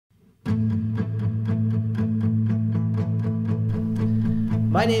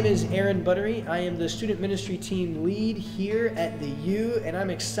My name is Aaron Buttery. I am the student ministry team lead here at the U, and I'm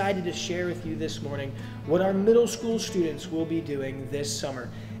excited to share with you this morning what our middle school students will be doing this summer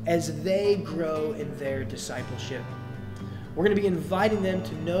as they grow in their discipleship. We're going to be inviting them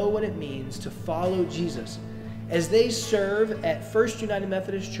to know what it means to follow Jesus as they serve at First United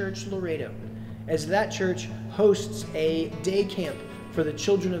Methodist Church, Laredo, as that church hosts a day camp for the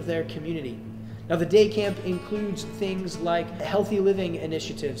children of their community. Now, the day camp includes things like healthy living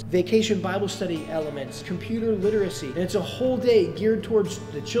initiatives, vacation Bible study elements, computer literacy, and it's a whole day geared towards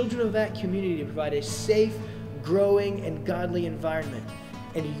the children of that community to provide a safe, growing, and godly environment.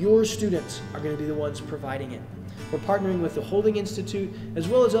 And your students are going to be the ones providing it. We're partnering with the Holding Institute as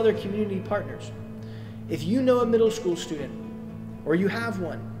well as other community partners. If you know a middle school student, or you have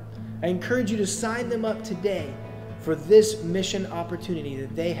one, I encourage you to sign them up today for this mission opportunity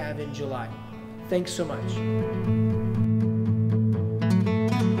that they have in July. Thanks so much.